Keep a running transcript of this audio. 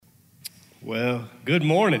Well, good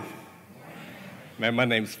morning. Man, my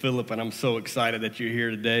name's Phillip, and I'm so excited that you're here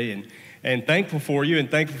today and thankful for you and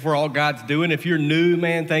thankful for all God's doing. If you're new,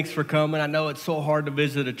 man, thanks for coming. I know it's so hard to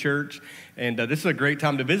visit a church, and this is a great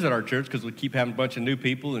time to visit our church because we keep having a bunch of new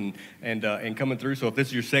people and coming through. So if this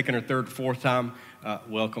is your second or third, fourth time,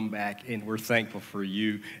 welcome back, and we're thankful for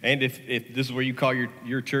you. And if this is where you call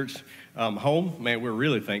your church home, man, we're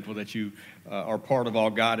really thankful that you are part of all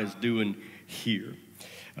God is doing here.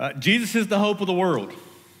 Jesus is the hope of the world.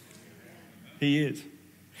 He is.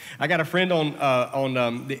 I got a friend on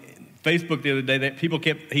Facebook the other day that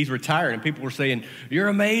he's retired, and people were saying, "You're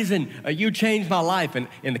amazing, you changed my life." And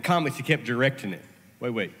in the comments, he kept directing it.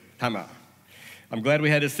 Wait, time out. I'm glad we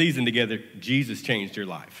had this season together. Jesus changed your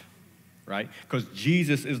life, right? Because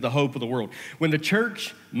Jesus is the hope of the world. When the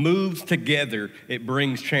church moves together, it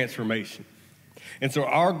brings transformation. And so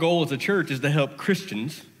our goal as a church is to help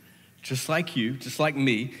Christians, just like you, just like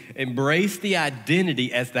me, embrace the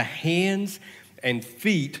identity as the hands and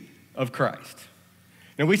feet of Christ.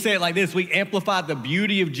 And we say it like this: we amplify the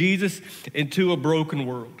beauty of Jesus into a broken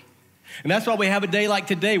world. And that's why we have a day like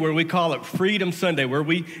today where we call it Freedom Sunday, where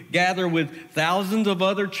we gather with thousands of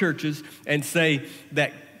other churches and say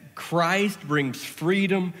that Christ brings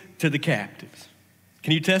freedom to the captives.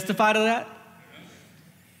 Can you testify to that?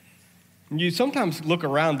 You sometimes look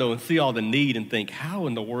around, though, and see all the need and think, how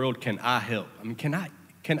in the world can I help? I mean, can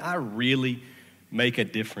I really make a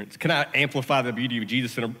difference? Can I amplify the beauty of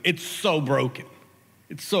Jesus? It's so broken.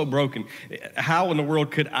 It's so broken. How in the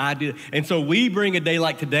world could I do it? And so we bring a day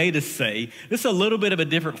like today to say, this is a little bit of a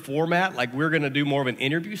different format, like we're going to do more of an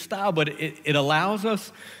interview style, but it allows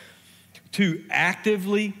us to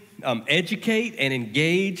actively educate and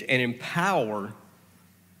engage and empower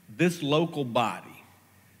this local body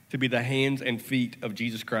to be the hands and feet of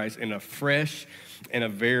Jesus Christ in a fresh and a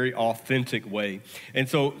very authentic way. And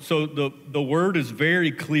so the word is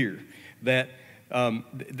very clear that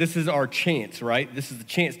this is our chance, right? This is the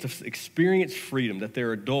chance to experience freedom, that there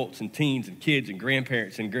are adults and teens and kids and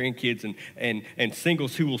grandparents and grandkids and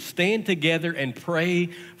singles who will stand together and pray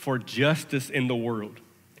for justice in the world.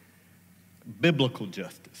 Biblical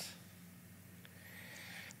justice.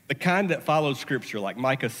 The kind that follows Scripture, like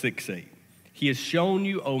Micah 6:8. He has shown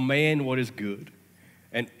you, O man, what is good.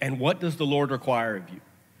 And what does the Lord require of you?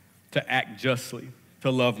 To act justly,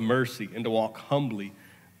 to love mercy, and to walk humbly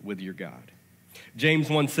with your God. James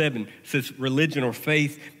 1:7 says religion or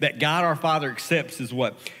faith that God our Father accepts is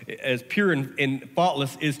what? As pure and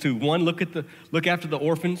faultless is to, one, look after the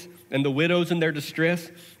orphans and the widows in their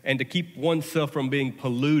distress, and to keep oneself from being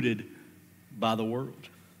polluted by the world.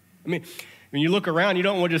 I mean, when you look around, you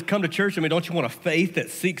don't want to just come to church. I mean, don't you want a faith that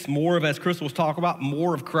seeks more of, as Chris was talking about,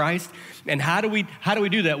 more of Christ? And how do we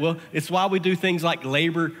do that? Well, it's why we do things like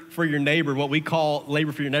labor for your neighbor, what we call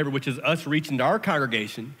labor for your neighbor, which is us reaching to our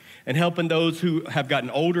congregation and helping those who have gotten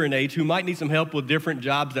older in age, who might need some help with different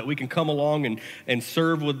jobs that we can come along and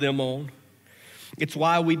serve with them on. It's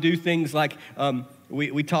why we do things like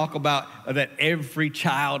we talk about that every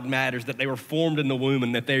child matters, that they were formed in the womb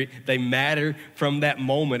and that they matter from that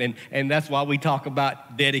moment. And that's why we talk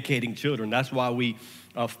about dedicating children. That's why we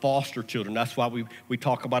foster children. That's why we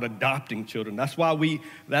talk about adopting children. That's why we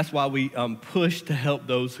push to help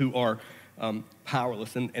those who are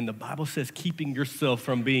powerless. And the Bible says keeping yourself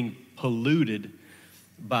from being polluted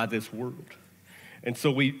by this world. And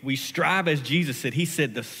so we strive, as Jesus said. He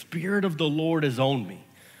said, the Spirit of the Lord is on me.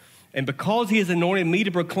 And because he has anointed me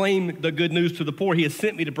to proclaim the good news to the poor, he has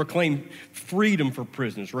sent me to proclaim freedom for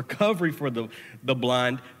prisoners, recovery for the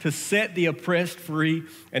blind, to set the oppressed free,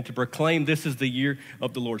 and to proclaim this is the year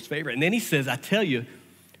of the Lord's favor. And then he says, I tell you,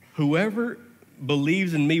 whoever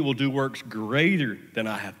believes in me will do works greater than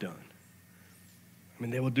I have done. I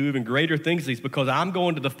mean, they will do even greater things because I'm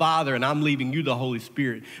going to the Father and I'm leaving you the Holy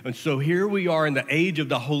Spirit. And so here we are in the age of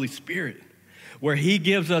the Holy Spirit, where he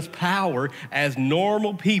gives us power as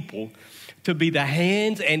normal people to be the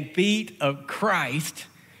hands and feet of Christ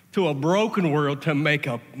to a broken world to make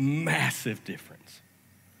a massive difference.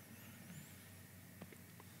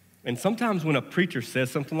 And sometimes when a preacher says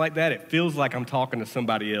something like that, it feels like I'm talking to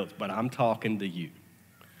somebody else, but I'm talking to you.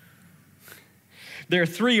 There are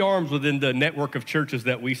three arms within the network of churches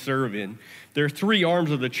that we serve in. There are three arms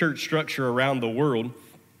of the church structure around the world.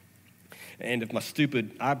 And if my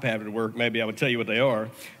stupid iPad would work, maybe I would tell you what they are.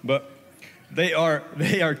 But they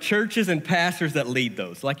are churches and pastors that lead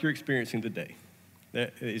those, like you're experiencing today.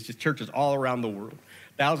 It's just churches all around the world,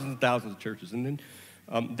 thousands and thousands of churches. And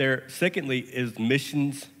then there, secondly, is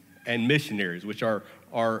missions and missionaries, which our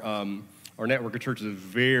network of churches is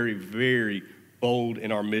very, very bold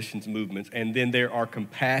in our missions movements. And then there are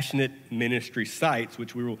compassionate ministry sites,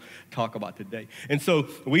 which we will talk about today. And so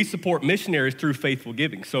we support missionaries through faithful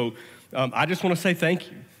giving. So I just want to say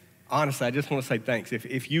thank you. Honestly, I just want to say thanks.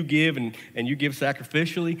 If you give and you give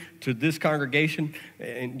sacrificially to this congregation,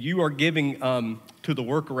 and you are giving to the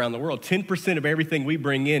work around the world, 10% of everything we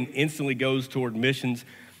bring in instantly goes toward missions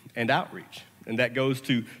and outreach. And that goes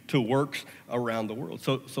to works around the world.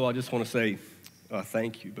 So I just want to say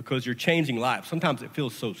thank you, because you're changing lives. Sometimes it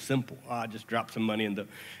feels so simple. I just dropped some money in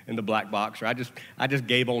the black box, or I just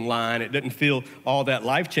gave online. It doesn't feel all that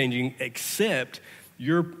life-changing, except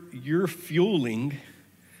you're fueling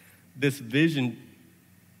this vision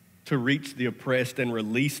to reach the oppressed and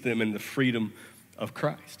release them in the freedom of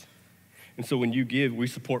Christ. And so when you give, we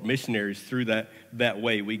support missionaries through that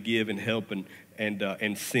way. We give and help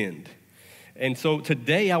and send. And so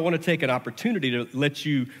today I want to take an opportunity to let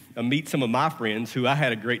you meet some of my friends who I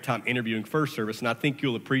had a great time interviewing first service, and I think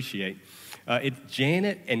you'll appreciate. It's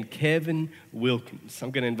Janet and Kevin Wilkins. I'm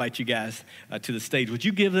going to invite you guys to the stage. Would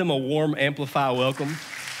you give them a warm Amplify welcome?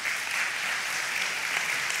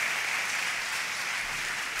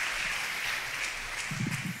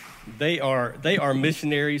 They are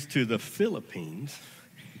missionaries to the Philippines,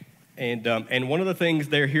 and one of the things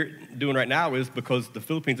they're here doing right now is because the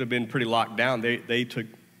Philippines have been pretty locked down. They took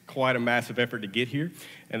quite a massive effort to get here,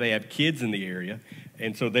 and they have kids in the area,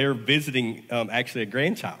 and so they're visiting actually a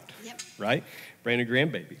grandchild, right, brand new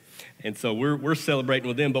grandbaby, and so we're celebrating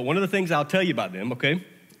with them. But one of the things I'll tell you about them, okay,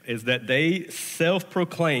 is that they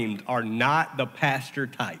self-proclaimed are not the pastor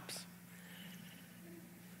types.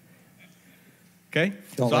 Okay?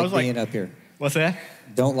 Don't so like being up here. What's that?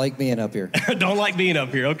 Don't like being up here. Don't like being up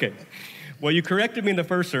here, okay. Well, you corrected me in the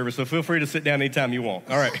first service, so feel free to sit down anytime you want.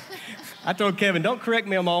 All right. I told Kevin, don't correct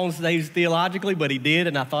me on my own stage theologically, but he did,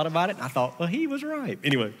 and I thought about it, and I thought, well, he was right.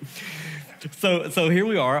 Anyway, so here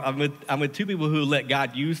we are. I'm with two people who let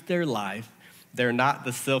God use their life. They're not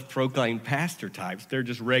the self-proclaimed pastor types. They're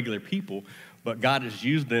just regular people, but God has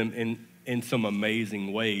used them in some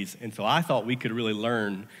amazing ways. And so I thought we could really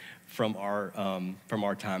learn from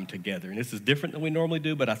our time together. And this is different than we normally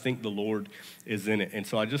do, but I think the Lord is in it. And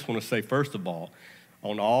so I just want to say, first of all,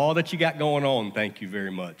 on all that you got going on, thank you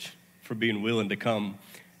very much for being willing to come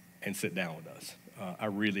and sit down with us. I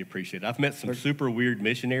really appreciate it. I've met some super weird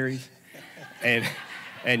missionaries,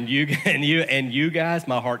 and you guys,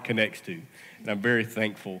 my heart connects to. And I'm very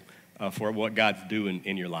thankful for what God's doing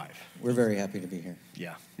in your life. We're very happy to be here.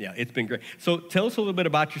 Yeah, it's been great. So tell us a little bit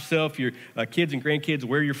about yourself, your kids and grandkids,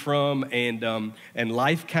 where you're from, and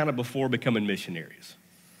life kind of before becoming missionaries.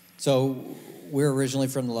 So we're originally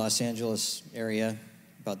from the Los Angeles area,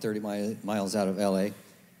 about 30 miles out of LA,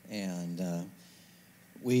 and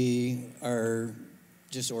we are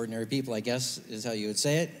just ordinary people, I guess, is how you would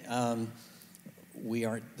say it. We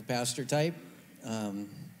aren't the pastor type.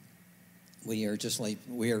 We are just like,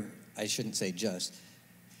 I shouldn't say just,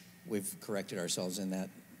 we've corrected ourselves in that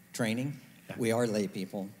training. We are lay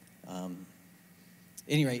people.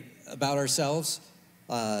 Anyway, about ourselves,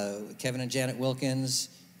 Kevin and Janet Wilkins,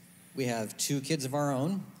 we have 2 kids of our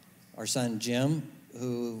own. Our son Jim,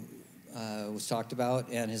 who was talked about,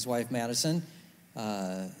 and his wife Madison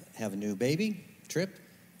have a new baby, Trip,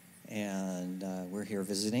 and we're here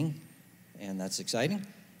visiting, and that's exciting.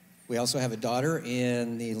 We also have a daughter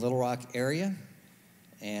in the Little Rock area,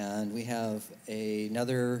 and we have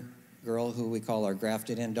another girl who we call our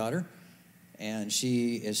grafted-in daughter, and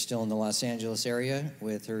she is still in the Los Angeles area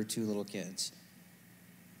with her 2 little kids.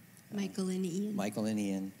 Michael and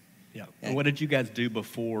Ian. Yeah. And what did you guys do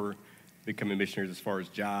before becoming missionaries as far as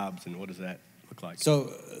jobs, and what does that look like?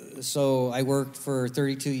 So I worked for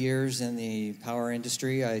 32 years in the power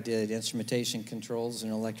industry. I did instrumentation controls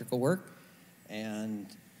and electrical work, and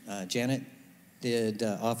Janet did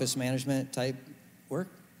office management type work.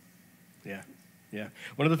 Yeah.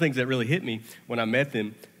 One of the things that really hit me when I met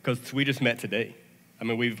them, because we just met today. I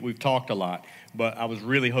mean, we've talked a lot, but I was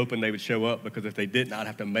really hoping they would show up, because if they didn't, I'd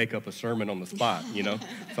have to make up a sermon on the spot, you know?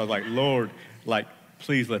 So I was like, Lord,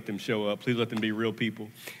 please let them show up. Please let them be real people.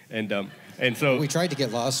 And so we tried to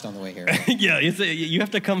get lost on the way here. Yeah, you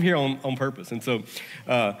have to come here on purpose. And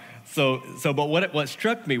but what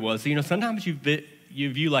struck me was, you know, sometimes you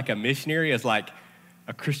view like a missionary as like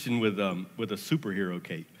a Christian with a superhero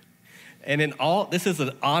cape. And this is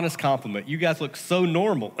an honest compliment. You guys look so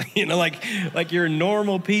normal, you know, like you're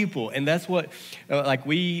normal people. And that's what, like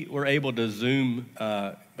we were able to Zoom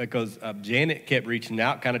because Janet kept reaching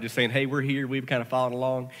out, kind of just saying, hey, we're here. We've kind of followed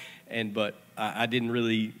along. But I didn't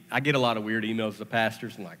really, I get a lot of weird emails to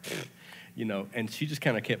pastors and like, and she just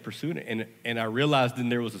kind of kept pursuing it. And I realized then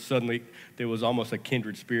there was almost a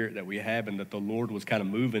kindred spirit that we have, and that the Lord was kind of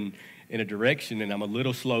moving in a direction, and I'm a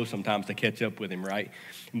little slow sometimes to catch up with him, right?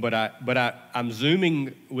 But I'm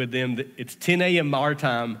Zooming with them. It's 10 a.m. our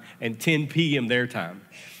time and 10 p.m. their time.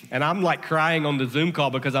 And I'm like crying on the Zoom call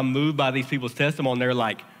because I'm moved by these people's testimony. They're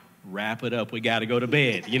like, wrap it up, we got to go to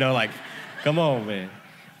bed. Like, come on, man.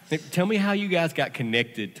 Tell me how you guys got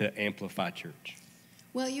connected to Amplify Church.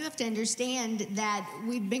 Well, you have to understand that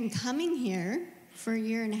we've been coming here for a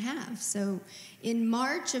year and a half. So in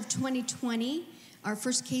March of 2020, our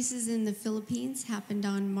first cases in the Philippines happened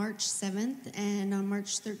on March 7th, and on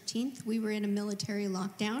March 13th, we were in a military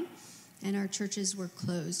lockdown, and our churches were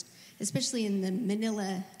closed, especially in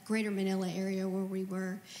the greater Manila area where we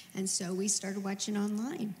were. And so we started watching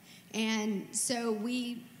online. And so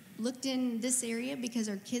we looked in this area because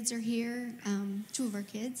our kids are here, 2 of our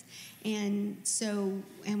kids. And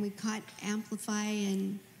we caught Amplify,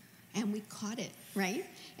 and we caught it, right?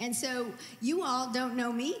 And so you all don't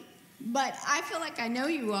know me, but I feel like I know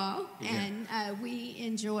you all, and we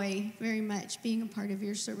enjoy very much being a part of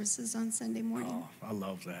your services on Sunday morning. Oh, I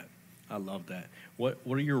love that. I love that. What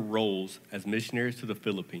are your roles as missionaries to the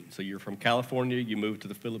Philippines? So you're from California, you moved to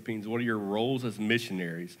the Philippines. What are your roles as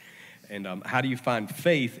missionaries? And how do you find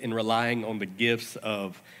faith in relying on the gifts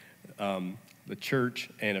of the church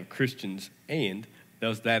and of Christians? And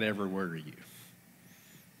does that ever worry you?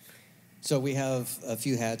 So we have a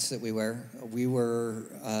few hats that we wear. We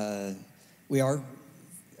are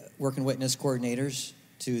work and witness coordinators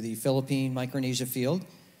to the Philippine Micronesia field,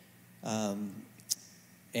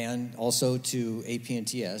 and also to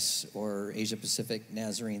APNTS, or Asia Pacific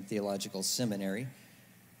Nazarene Theological Seminary.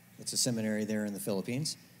 It's a seminary there in the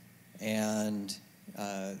Philippines. And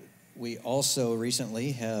we also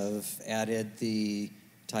recently have added the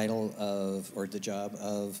title or the job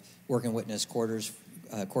of work and witness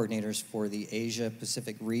coordinators for the Asia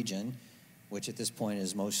Pacific region, which at this point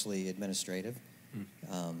is mostly administrative.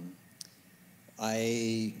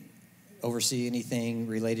 I oversee anything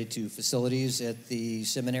related to facilities at the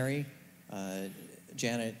seminary.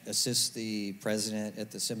 Janet assists the president at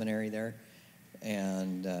the seminary there,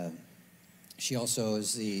 and she also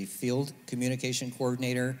is the field communication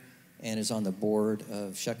coordinator and is on the board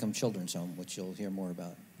of Shechem Children's Home, which you'll hear more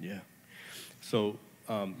about. Yeah. So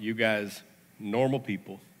you guys, normal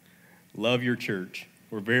people, love your church.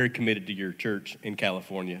 We're very committed to your church in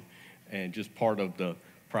California, and just part of the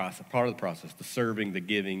process, the serving, the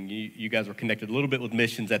giving. You guys were connected a little bit with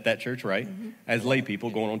missions at that church, right? Mm-hmm. As lay people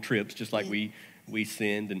going on trips, just like we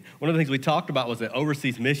send. And one of the things we talked about was that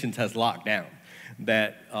overseas missions has locked down.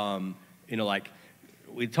 That,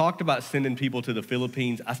 we talked about sending people to the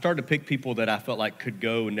Philippines. I started to pick people that I felt like could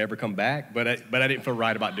go and never come back, but I didn't feel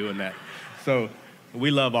right about doing that. So we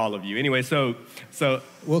love all of you. Anyway, so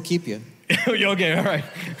we'll keep you. Okay, all right.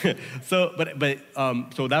 So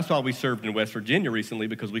that's why we served in West Virginia recently,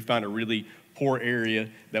 because we found a really poor area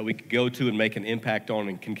that we could go to and make an impact on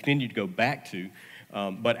and continue to go back to.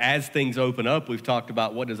 But as things open up, we've talked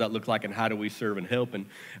about what does that look like and how do we serve and help. And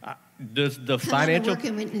does the financial... on a work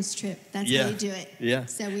and witness trip. That's how we do it. Yeah.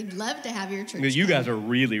 So we'd love to have your church. You guys are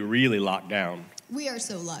really, really locked down. We are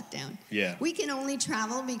so locked down. Yeah. We can only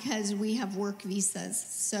travel because we have work visas.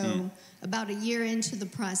 So about a year into the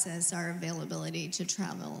process, our availability to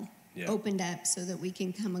travel opened up so that we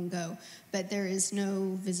can come and go. But there is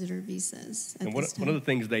no visitor visas at this time. One of the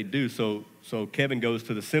things they do, so Kevin goes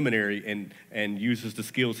to the seminary and uses the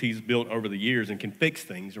skills he's built over the years and can fix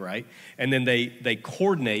things, right? And then they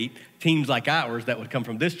coordinate teams like ours that would come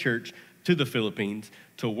from this church to the Philippines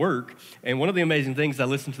to work. And one of the amazing things I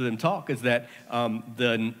listen to them talk is that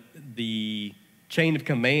the chain of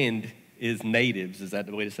command is natives. Is that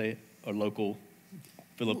the way to say it? Or local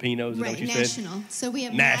Filipinos? Is right, that what you national. said? So we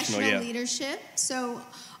have national leadership. So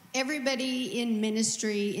everybody in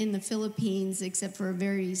ministry in the Philippines, except for a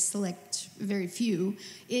very few,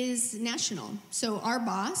 is national. So our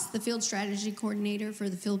boss, the field strategy coordinator for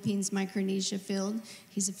the Philippines Micronesia field,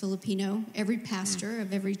 he's a Filipino. Every pastor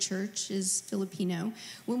of every church is Filipino.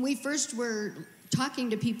 When we first were talking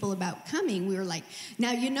to people about coming, we were like,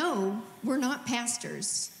 now, we're not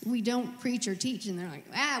pastors. We don't preach or teach. And they're like,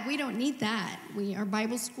 we don't need that. Our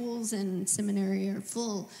Bible schools and seminary are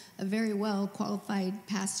full of very well qualified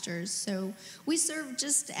pastors. So we serve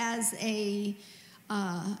just as a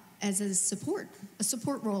support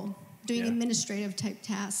role, doing administrative type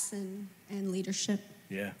tasks and leadership.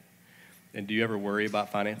 Yeah. And do you ever worry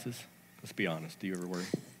about finances? Let's be honest. Do you ever worry?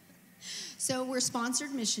 So we're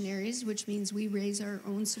sponsored missionaries, which means we raise our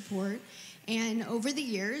own support. And over the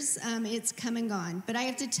years, it's come and gone. But I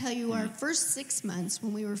have to tell you, our first 6 months,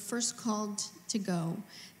 when we were first called to go,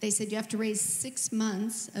 they said you have to raise 6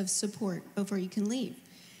 months of support before you can leave.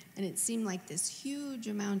 And it seemed like this huge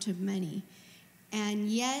amount of money. And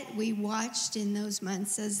yet we watched in those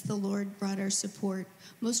months as the Lord brought our support.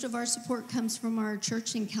 Most of our support comes from our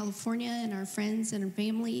church in California and our friends and our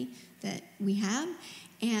family that we have.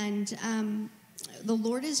 And the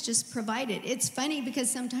Lord has just provided. It's funny because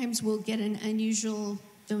sometimes we'll get an unusual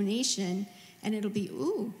donation and it'll be,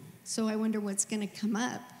 ooh, so I wonder what's going to come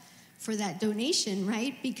up for that donation,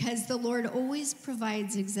 right? Because the Lord always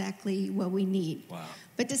provides exactly what we need. Wow.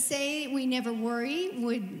 But to say we never worry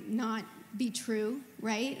would not be true,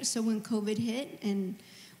 right? So when COVID hit and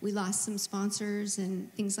we lost some sponsors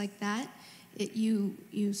and things like that, you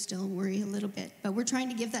still worry a little bit. But we're trying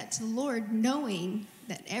to give that to the Lord, knowing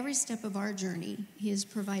that every step of our journey, He has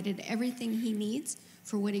provided everything He needs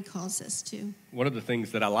for what He calls us to. One of the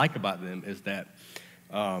things that I like about them is that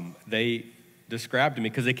they described to me,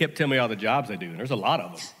 because they kept telling me all the jobs they do, and there's a lot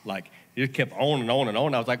of them. Like, it just kept on and on and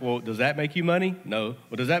on. I was like, well, does that make you money? No.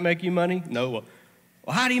 Well, does that make you money? No. Well,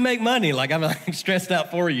 how do you make money? Like, I'm like stressed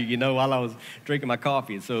out for you, while I was drinking my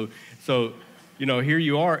coffee. And so, here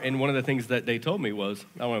you are. And one of the things that they told me was,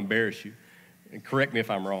 I don't want to embarrass you, and correct me if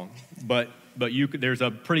I'm wrong, but there's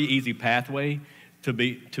a pretty easy pathway to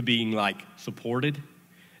being like supported,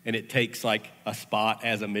 and it takes like a spot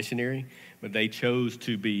as a missionary. But they chose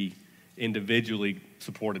to be individually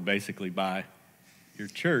supported basically by your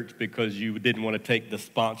church because you didn't want to take the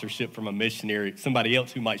sponsorship from a missionary, somebody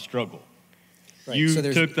else who might struggle. Right. You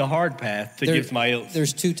took the hard path to give somebody else.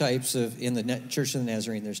 There's two types in the Church of the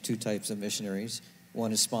Nazarene, there's two types of missionaries.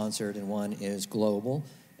 One is sponsored and one is global.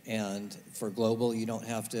 And for global, you don't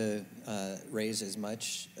have to raise as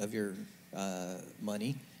much of your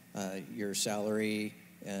money. Your salary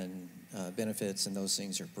and benefits and those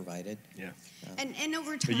things are provided. Yeah. And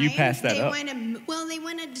over time, you passed that up.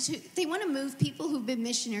 They want to move people who've been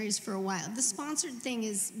missionaries for a while. The sponsored thing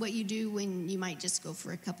is what you do when you might just go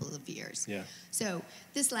for a couple of years. Yeah. So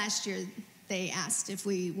this last year, they asked if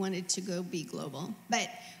we wanted to go be global, but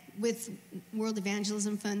with World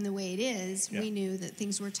Evangelism Fund the way it is, we knew that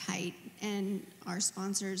things were tight, and our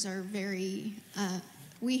sponsors are very.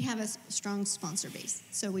 We have a strong sponsor base.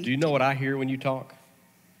 So we. Do you know what I hear when you talk?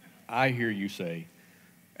 I hear you say,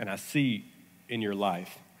 and I see in your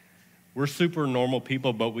life, we're super normal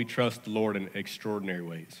people, but we trust the Lord in extraordinary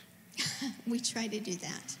ways. We try to do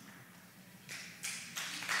that.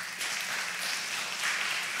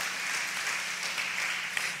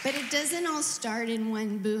 But it doesn't all start in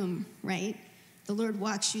one boom, right? The Lord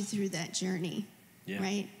walks you through that journey,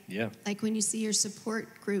 right? Yeah. Like when you see your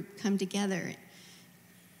support group come together,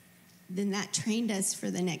 then that trained us for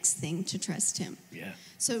the next thing, to trust Him. Yeah.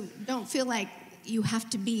 So don't feel like you have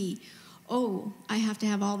to be, I have to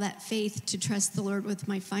have all that faith to trust the Lord with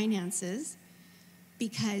my finances,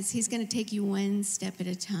 because He's going to take you one step at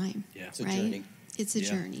a time. Yeah. It's a journey. It's a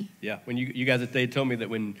journey. Yeah. When you guys, they told me that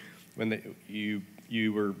when you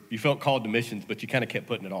felt called to missions, but you kind of kept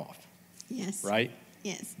putting it off. Yes. Right?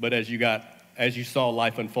 Yes. But as you saw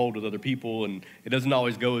life unfold with other people, and it doesn't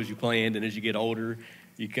always go as you planned, and as you get older,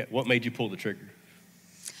 what made you pull the trigger?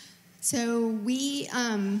 So we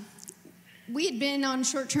had been on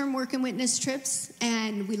short-term work and witness trips,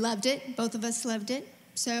 and we loved it. Both of us loved it.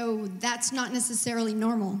 So that's not necessarily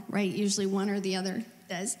normal, right? Usually one or the other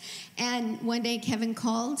does. And one day Kevin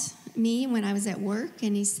called me when I was at work,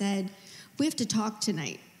 and he said, "We have to talk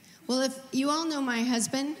tonight." Well, if you all know my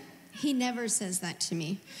husband, he never says that to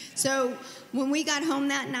me. So when we got home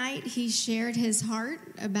that night, he shared his heart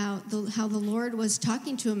about how the Lord was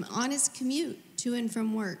talking to him on his commute to and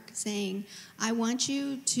from work, saying, "I want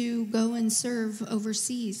you to go and serve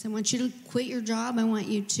overseas. I want you to quit your job. I want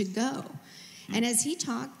you to go." And as he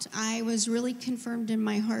talked, I was really confirmed in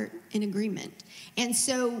my heart in agreement. And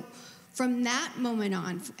so from that moment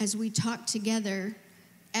on, as we talked together,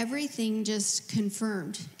 everything just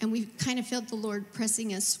confirmed, and we kind of felt the Lord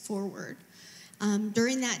pressing us forward.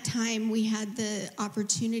 During that time, we had the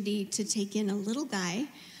opportunity to take in a little guy,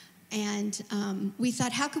 and we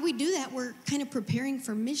thought, how could we do that? We're kind of preparing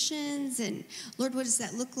for missions, and Lord, what does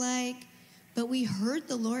that look like? But we heard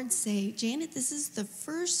the Lord say, "Janet, this is the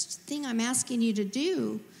first thing I'm asking you to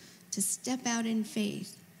do, to step out in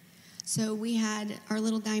faith." So we had our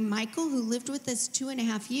little guy, Michael, who lived with us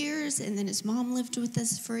 2.5 years, and then his mom lived with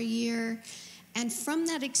us for a year. And from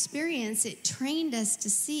that experience, it trained us to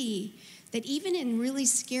see that even in really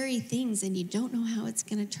scary things, and you don't know how it's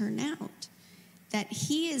going to turn out, that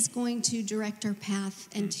He is going to direct our path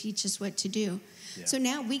and teach us what to do. Yeah. So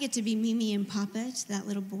now we get to be Mimi and Papa to that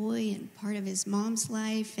little boy and part of his mom's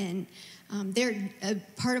life. And they're a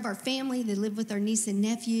part of our family. They live with our niece and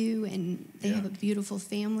nephew, and they have a beautiful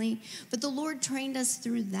family. But the Lord trained us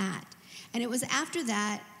through that. And it was after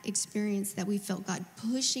that experience that we felt God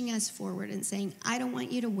pushing us forward and saying, I don't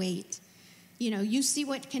want you to wait. You know, you see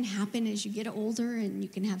what can happen as you get older and you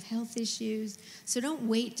can have health issues. So don't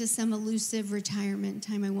wait to some elusive retirement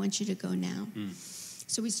time. I want you to go now.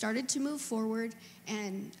 So we started to move forward,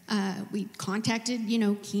 and we contacted,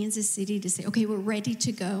 Kansas City to say, okay, we're ready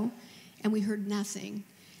to go. And we heard nothing.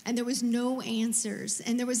 And there was no answers.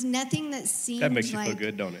 And there was nothing that seemed like... That makes you feel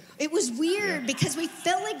good, don't it? It was weird because we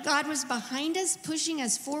felt like God was behind us, pushing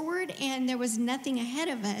us forward, and there was nothing ahead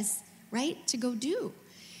of us, right, to go do.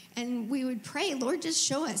 And we would pray, Lord, just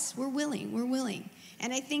show us. We're willing. We're willing.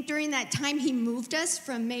 And I think during that time, he moved us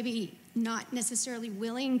from maybe not necessarily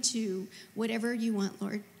willing to whatever you want,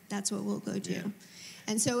 Lord, that's what we'll go do. Yeah.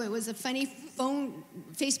 And so it was a funny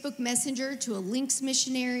Facebook Messenger to a Links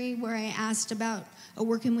missionary where I asked about a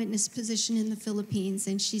work and witness position in the Philippines.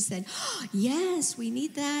 And she said, yes, we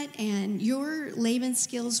need that. And your layman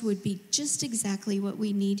skills would be just exactly what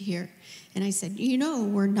we need here. And I said,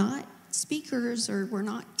 we're not speakers or we're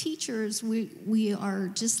not teachers. We are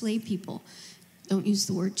just lay people. Don't use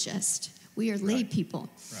the word just. We are lay people.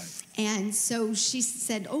 Right. And so she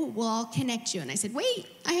said, I'll connect you. And I said, wait,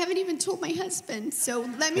 I haven't even told my husband. So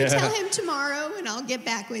let me tell him tomorrow and I'll get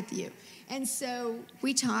back with you. And so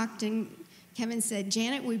we talked, and Kevin said,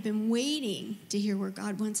 Janet, we've been waiting to hear where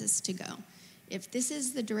God wants us to go. If this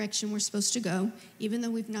is the direction we're supposed to go, even though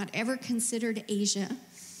we've not ever considered Asia,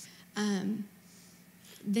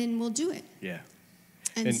 then we'll do it. Yeah.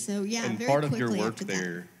 And so, very part of quickly your work after there,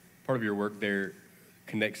 that. part of your work there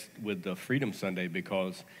connects with the Freedom Sunday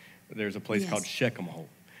because there's a place called Shechem Home.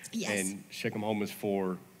 Yes. And Shechem Home is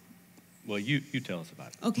for, well, you tell us about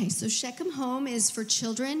it. Okay, so Shechem Home is for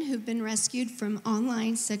children who've been rescued from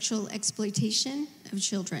online sexual exploitation of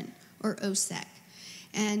children, or OSEC.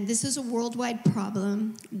 And this is a worldwide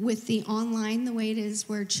problem with the online, the way it is,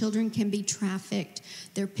 where children can be trafficked,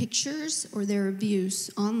 their pictures or their abuse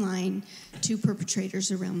online to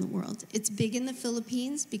perpetrators around the world. It's big in the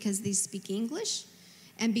Philippines because they speak English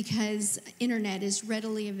and because internet is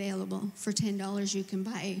readily available. For $10, you can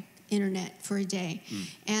buy internet for a day.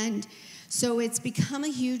 And so it's become a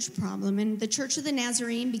huge problem. And the Church of the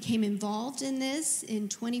Nazarene became involved in this in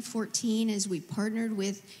 2014 as we partnered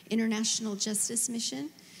with International Justice Mission.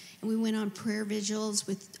 And we went on prayer vigils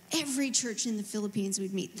with every church in the Philippines.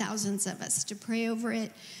 We'd meet thousands of us to pray over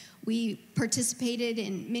it. We participated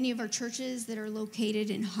in many of our churches that are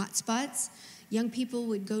located in hotspots. Young people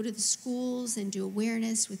would go to the schools and do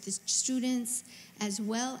awareness with the students, as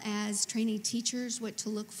well as training teachers what to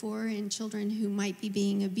look for in children who might be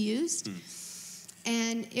being abused.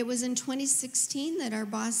 And it was in 2016 that our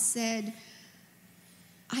boss said,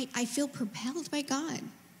 I feel propelled by God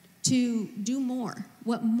to do more.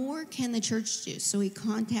 What more can the church do? So he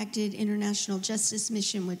contacted International Justice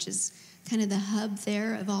Mission, which is kind of the hub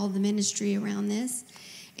there of all the ministry around this.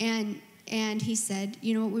 And he said,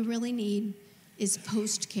 what we really need is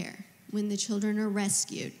post-care, when the children are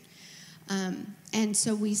rescued. And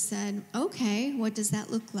so we said, okay, what does that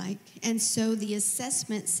look like? And so the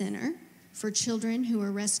assessment center for children who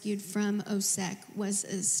are rescued from OSEC was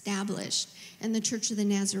established, and the Church of the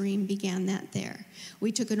Nazarene began that there.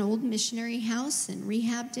 We took an old missionary house and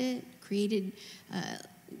rehabbed it, created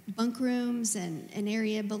bunk rooms and an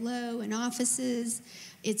area below and offices.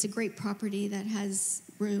 It's a great property that has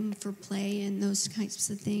room for play and those types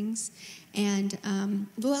of things. And,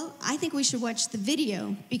 I think we should watch the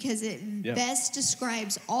video because it best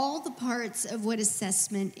describes all the parts of what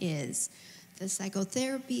assessment is. The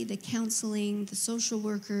psychotherapy, the counseling, the social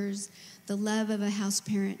workers, the love of a house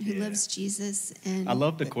parent who loves Jesus. And I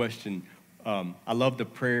love the question. I love the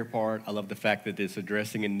prayer part. I love the fact that it's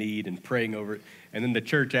addressing a need and praying over it. And then the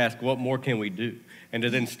church asks, what more can we do? And to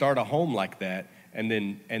then start a home like that and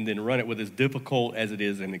then run it with as difficult as it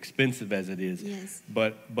is and expensive as it is. Yes.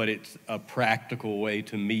 But it's a practical way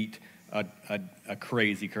to meet a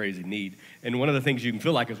crazy, crazy need. And one of the things you can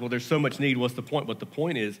feel like is, well, there's so much need. What's the point? But the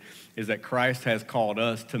point is that Christ has called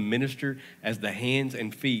us to minister as the hands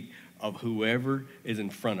and feet of whoever is in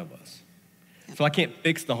front of us. Yep. So I can't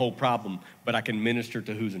fix the whole problem, but I can minister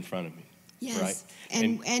to who's in front of me. Yes.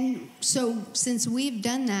 Right? And so since we've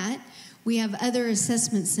done that, we have other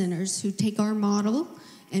assessment centers who take our model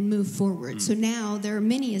and move forward. So now there are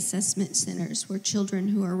many assessment centers where children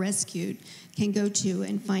who are rescued can go to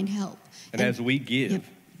and find help. And as we give,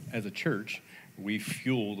 as a church, we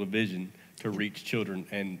fuel the vision to reach children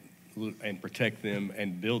and protect them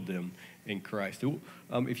and build them. in Christ.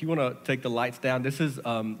 If you want to take the lights down, this is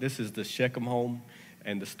the Shechem home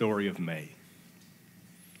and the story of May.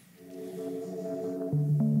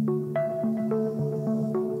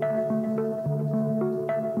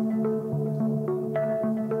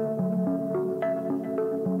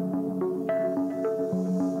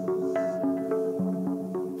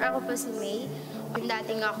 Ako po si May. Yung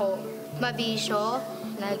dating ako, mabisyo,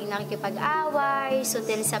 laging nakikipag-away,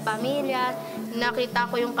 sutil sa pamilya.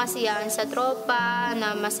 Nakita ko yung kasiyahan sa tropa,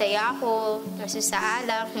 na masaya ako, kasi sa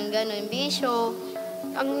alak, yung gano'n, bisyo.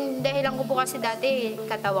 Ang dahilan ko po kasi dati,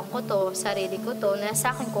 katawan ko to, sarili ko to,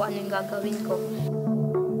 nasa akin ko ano yung gagawin ko.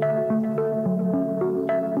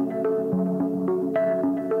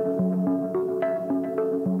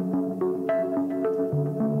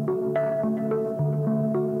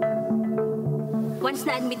 Once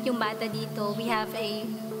na-admit yung bata dito, we have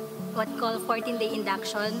what call 14-day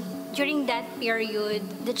induction. During that period,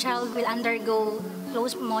 the child will undergo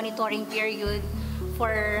close monitoring period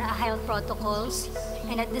for health protocols.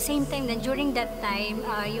 And at the same time, then during that time,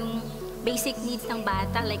 yung basic needs ng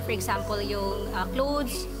bata, like for example, yung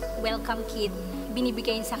clothes, welcome kit,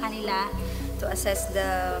 binibigay sa kanila. To assess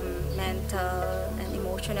the mental and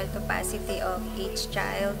emotional capacity of each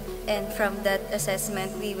child. And from that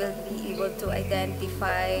assessment, we will be able to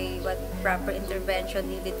identify what proper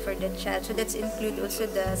intervention needed for the child. So that's include also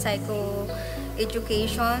the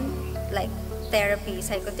psychoeducation, like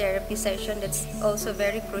psychotherapy session. That's also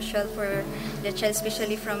very crucial for the child,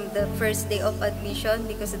 especially from the first day of admission,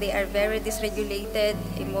 because they are very dysregulated,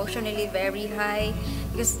 emotionally very high.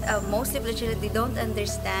 Because most of the children, they don't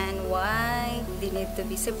understand why they need to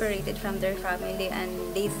be separated from their family, and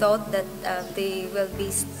they thought that they will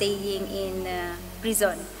be staying in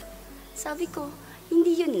prison. Sabi ko,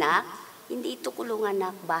 hindi yun nak, hindi ito kulungan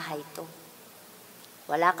nak, bahay to.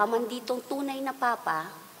 Wala ka man ditong tunay na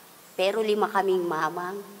papa, pero 5 kaming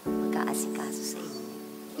mamang magkaasikaso sa inyo.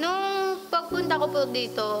 Nung pagpunta ko po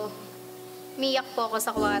dito, miyak po ako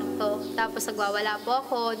sa kwarto. Tapos nagwawala po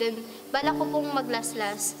ako. Then, bala ko pong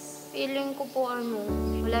maglaslas. Feeling ko po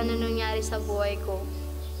wala na nangyari sa buhay ko.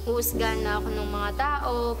 Huhusgahan na ako ng mga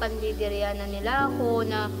tao, pandidiriyan na nila ako,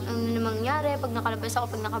 na ano na mangyari pag nakalabas ako,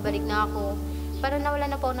 pag nakabalik na ako. Parang nawala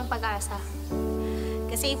na po ng pag-asa.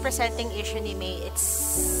 Kasi presenting issue ni May,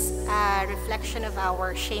 it's a reflection of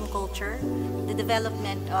our shame culture, the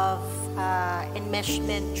development of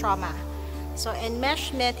enmeshment trauma. So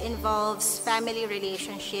enmeshment involves family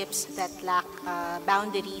relationships that lack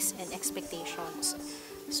boundaries and expectations.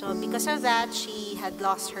 So because of that, she had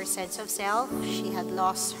lost her sense of self, she had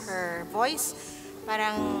lost her voice.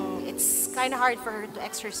 Parang it's kind of hard for her to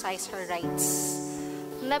exercise her rights.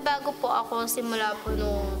 Nabago po ako simula po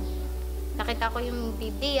nung nakita ko yung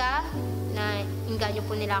Biblia, na inganyo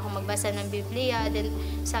po nila ako magbasa ng Biblia. Then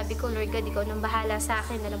sabi ko, Lord God, ikaw nang bahala sa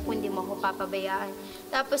akin, alam ko hindi mo ako papabayaan.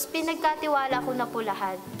 Tapos pinagkatiwala ko na po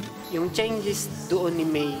lahat. Yung changes doon ni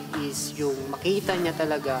May is yung makita niya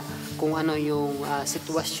talaga kung ano yung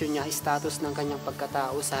sitwasyon niya, status ng kanyang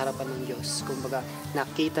pagkatao sa harapan ng Diyos. Kumbaga,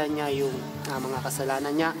 nakita niya yung mga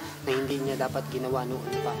kasalanan niya na hindi niya dapat ginawa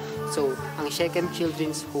noon pa. So, ang Shechem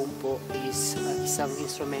Children's Home po is isang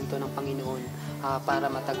instrumento ng Panginoon para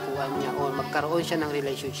matagpuan niya o magkaroon siya ng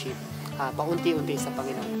relationship paunti-unti sa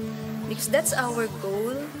Panginoon. Because that's our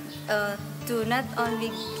goal, to not only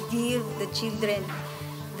give the children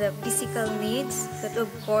the physical needs, but of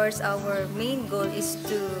course our main goal is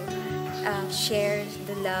to share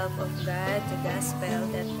the love of God, the gospel,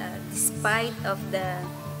 that despite of the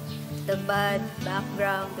bad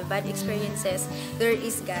background, the bad experiences, there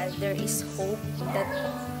is God, there is hope that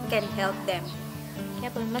can help them. Kaya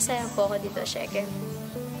po, masaya po ako dito, Shechem.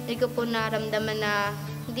 Hindi ko po naramdaman na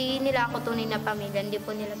hindi nila ako tunay na pamilya, hindi po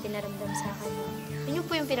nila pinaramdam sa akin. Yun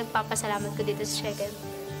po yung pinagpapasalamat ko dito sa Shechem.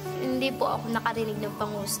 Hindi po ako nakarinig ng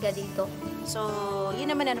panghusga dito. So,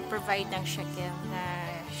 yun naman na provide ng Shechem, na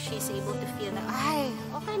she's able to feel na, ay,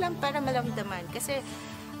 okay lang para malamdaman. Kasi,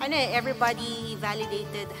 everybody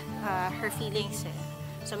validated her feelings.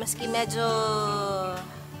 So, maski medyo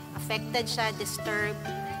affected siya, disturbed,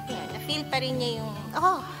 na-feel pa rin niya yung,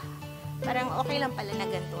 parang okay lang pala na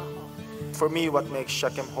ganito ako. For me, what makes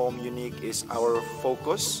Shechem Home unique is our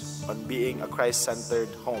focus on being a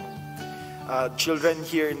Christ-centered home. Children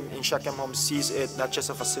here in Shechem Home sees it not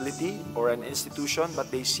just a facility or an institution,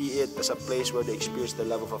 but they see it as a place where they experience the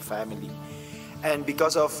love of a family. And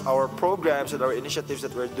because of our programs and our initiatives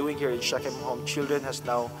that we're doing here in Shechem Home, children has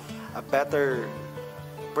now a better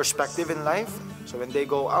perspective in life. So when they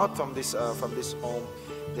go out from this home,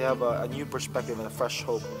 they have a new perspective and a fresh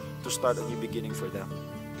hope to start a new beginning for them.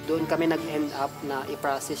 doon kami nag-end up na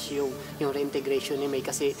i-process yung reintegration ni May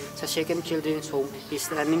kasi sa Shechem Children's Home is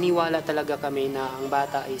naniniwala talaga kami na ang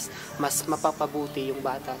bata is mas mapapabuti yung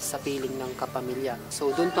bata sa piling ng kapamilya. So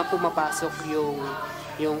doon pa pumapasok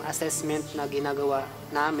yung assessment na ginagawa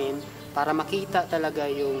namin para makita talaga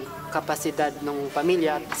yung kapasidad ng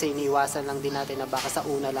pamilya kasi iniwasan lang din natin na baka sa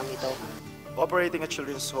una lang ito. Operating a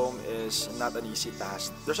children's home is not an easy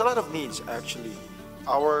task. There's a lot of needs actually.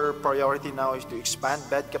 Our priority now is to expand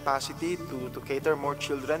bed capacity to cater more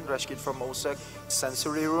children rescued from OSEC,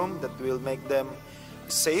 sensory room that will make them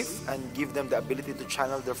safe and give them the ability to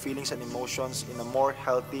channel their feelings and emotions in a more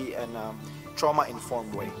healthy and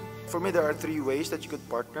trauma-informed way. For me, there are 3 ways that you could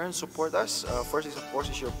partner and support us. First is, of course,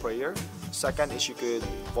 is your prayer. Second is you could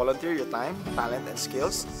volunteer your time, talent, and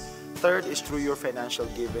skills. Third is through your financial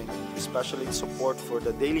giving, especially in support for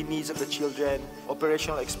the daily needs of the children,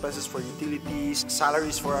 operational expenses for utilities,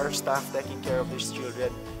 salaries for our staff taking care of these children.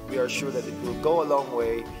 We are sure that it will go a long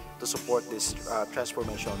way to support this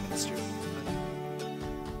transformational ministry.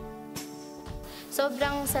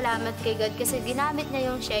 Sobrang salamat kay God kasi ginamit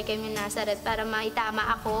niya yung Shechem yung Nazareth para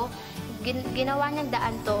maitama ako. Ginawa niyang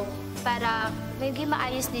daan to para maging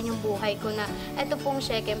maayos din yung buhay ko na eto pong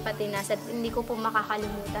Shechem pati Nazareth, hindi ko po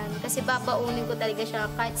makakalimutan. Kasi babaunin ko talaga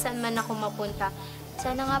siya kahit saan man ako mapunta.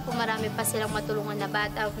 Sana nga po marami pa silang matulungan na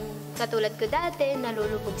bata. Katulad ko dati,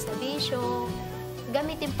 nalulubog sa bisyo.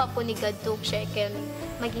 Gamitin pa po ni God to Shechem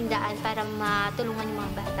maging daan para matulungan yung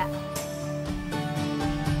mga bata.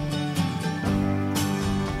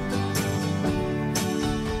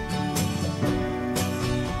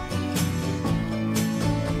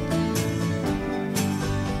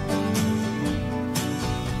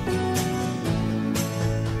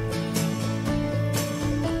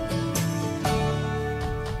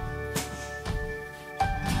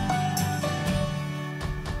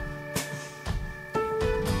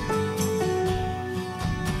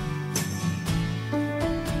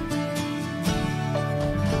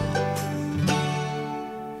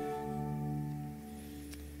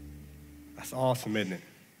 Awesome, isn't it?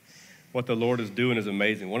 What the Lord is doing is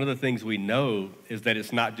amazing. One of the things we know is that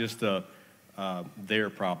it's not just their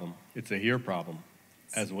problem; it's a here problem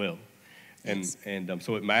as well, and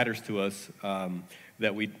so it matters to us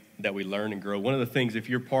that we learn and grow. One of the things, if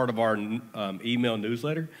you're part of our email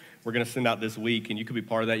newsletter, we're going to send out this week, and you could be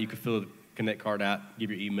part of that. You could fill the Connect card out,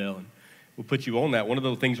 give your email, and we'll put you on that. One of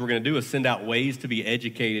the things we're going to do is send out ways to be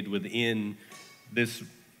educated within this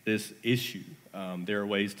issue. There are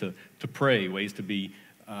ways to pray, ways to be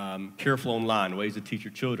careful online, ways to teach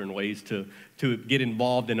your children, ways to get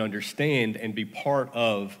involved and understand and be part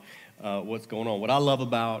of what's going on. What I love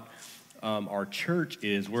about our church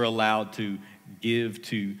is we're allowed to give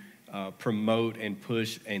to promote and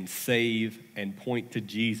push and save and point to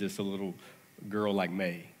Jesus, a little girl like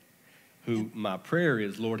May, who my prayer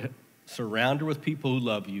is, Lord, surround her with people who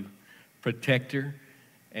love you, protect her,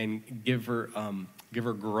 and give her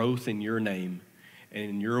growth in your name and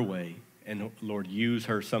in your way. And Lord, use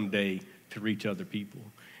her someday to reach other people.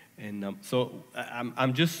 And so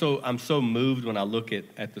I'm so moved when I look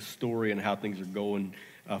at the story and how things are going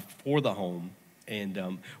for the home. And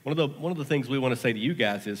one of the things we want to say to you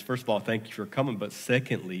guys is, first of all, thank you for coming. But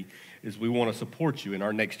secondly, is we want to support you. In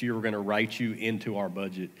our next year, we're going to write you into our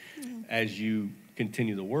budget as you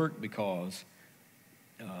continue the work because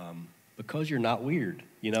you're not weird,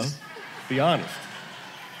 you know. Be honest.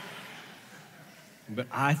 But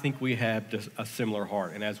I think we have a similar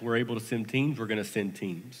heart, and as we're able to send teams, we're going to send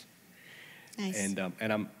teams. Nice.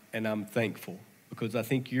 And I'm thankful because I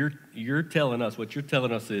think you're telling us what you're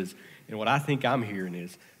telling us is, and what I think I'm hearing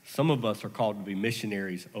is, some of us are called to be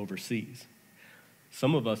missionaries overseas.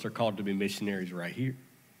 Some of us are called to be missionaries right here,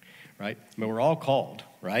 right? I mean, we're all called,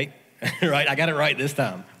 right? Right? I got it right this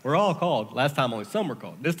time. We're all called. Last time only some were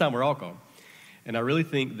called. This time we're all called. And I really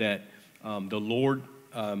think that the Lord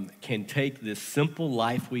can take this simple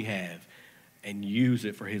life we have and use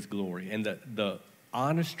it for his glory. And the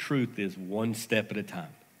honest truth is one step at a time.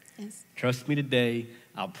 Yes. Trust me today,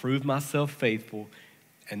 I'll prove myself faithful,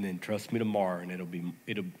 and then trust me tomorrow, and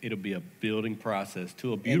it'll be a building process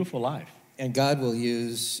to a beautiful life. And God will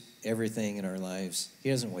use everything in our lives. He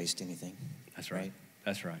doesn't waste anything. That's right.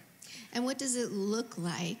 That's right. And what does it look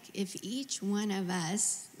like if each one of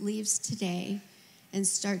us leaves today and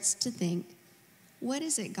starts to think, what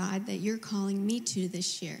is it, God, that you're calling me to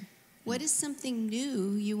this year? What is something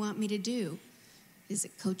new you want me to do? Is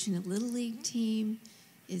it coaching a little league team?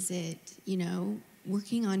 Is it,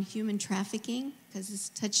 working on human trafficking because it's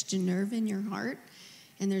touched a nerve in your heart?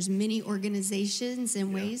 And there's many organizations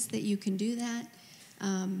and ways that you can do that.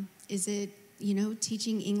 Is it,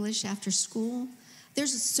 teaching English after school?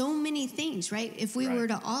 there's so many things, right? If we Right. were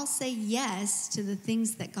to all say yes to the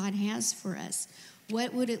things that God has for us,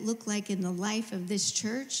 what would it look like in the life of this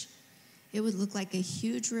church? It would look like a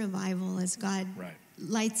huge revival as God Right.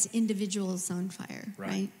 lights individuals on fire,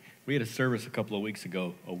 right? We had a service a couple of weeks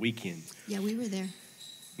ago, a weekend. Yeah, we were there.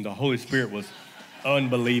 And the Holy Spirit was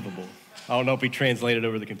unbelievable. I don't know if he translated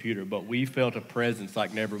over the computer, but we felt a presence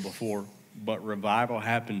like never before. But revival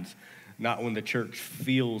happens not when the church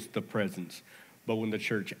feels the presence, but when the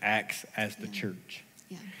church acts as the church.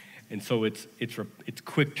 Yeah. And so it's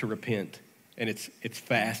quick to repent, and it's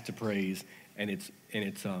fast to praise, and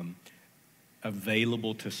it's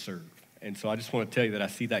available to serve. And so I just want to tell you that I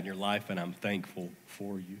see that in your life, and I'm thankful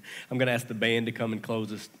for you. I'm going to ask the band to come and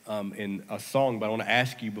close us in a song, but I want to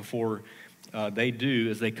ask you before they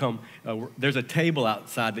do, as they come, there's a table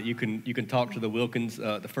outside that you can talk to the Wilkins.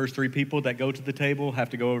 The first 3 people that go to the table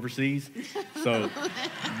have to go overseas, so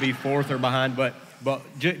be fourth or behind. But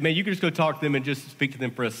man, you can just go talk to them and just speak to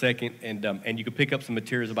them for a second, and you can pick up some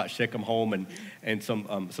materials about Shechem Home and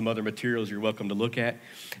some other materials you're welcome to look at.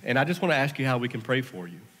 And I just want to ask you how we can pray for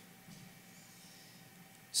you.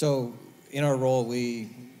 So in our role, we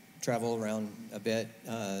travel around a bit,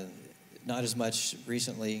 not as much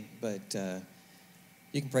recently, but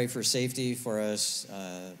you can pray for safety for us,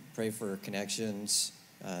 pray for connections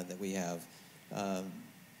that we have,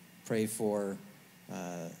 pray for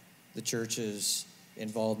the church's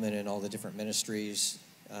involvement in all the different ministries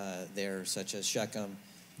there, such as Shechem,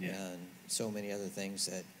 and so many other things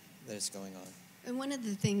that is going on. And one of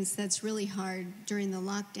the things that's really hard during the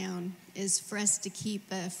lockdown is for us to keep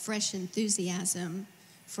a fresh enthusiasm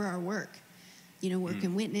for our work. You know, work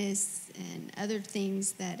and witness and other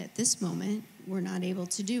things that at this moment we're not able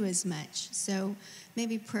to do as much. So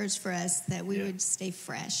maybe prayers for us that we would stay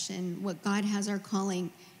fresh and what God has our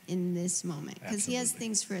calling in this moment. Because he has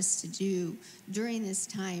things for us to do during this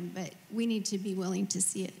time, but we need to be willing to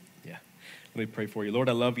see it. Yeah. Let me pray for you. Lord,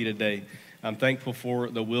 I love you today. I'm thankful for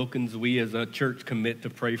the Wilkins. We as a church commit to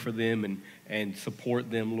pray for them and support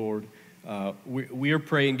them, Lord. We are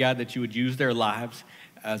praying, God, that you would use their lives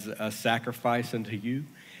as a sacrifice unto you.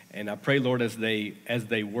 And I pray, Lord, as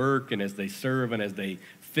they work and as they serve and as they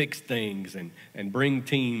fix things and bring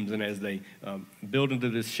teams and as they build into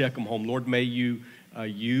this Shechem home, Lord, may you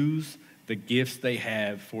use the gifts they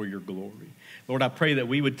have for your glory. Lord, I pray that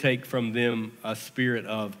we would take from them a spirit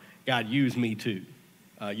of, God, use me too.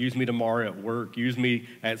 Use me tomorrow at work. Use me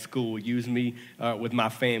at school. Use me with my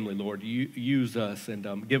family, Lord. Use us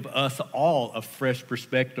and give us all a fresh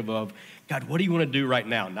perspective of, God, what do you want to do right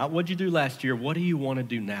now? Not what you do last year. What do you want to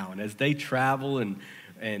do now? And as they travel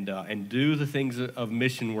and do the things of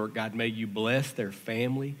mission work, God, may you bless their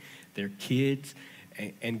family, their kids,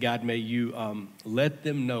 and God, may you let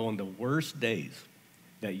them know on the worst days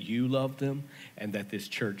that you love them and that this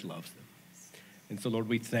church loves them. And so, Lord,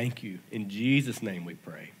 we thank you. In Jesus' name we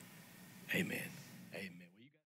pray. Amen.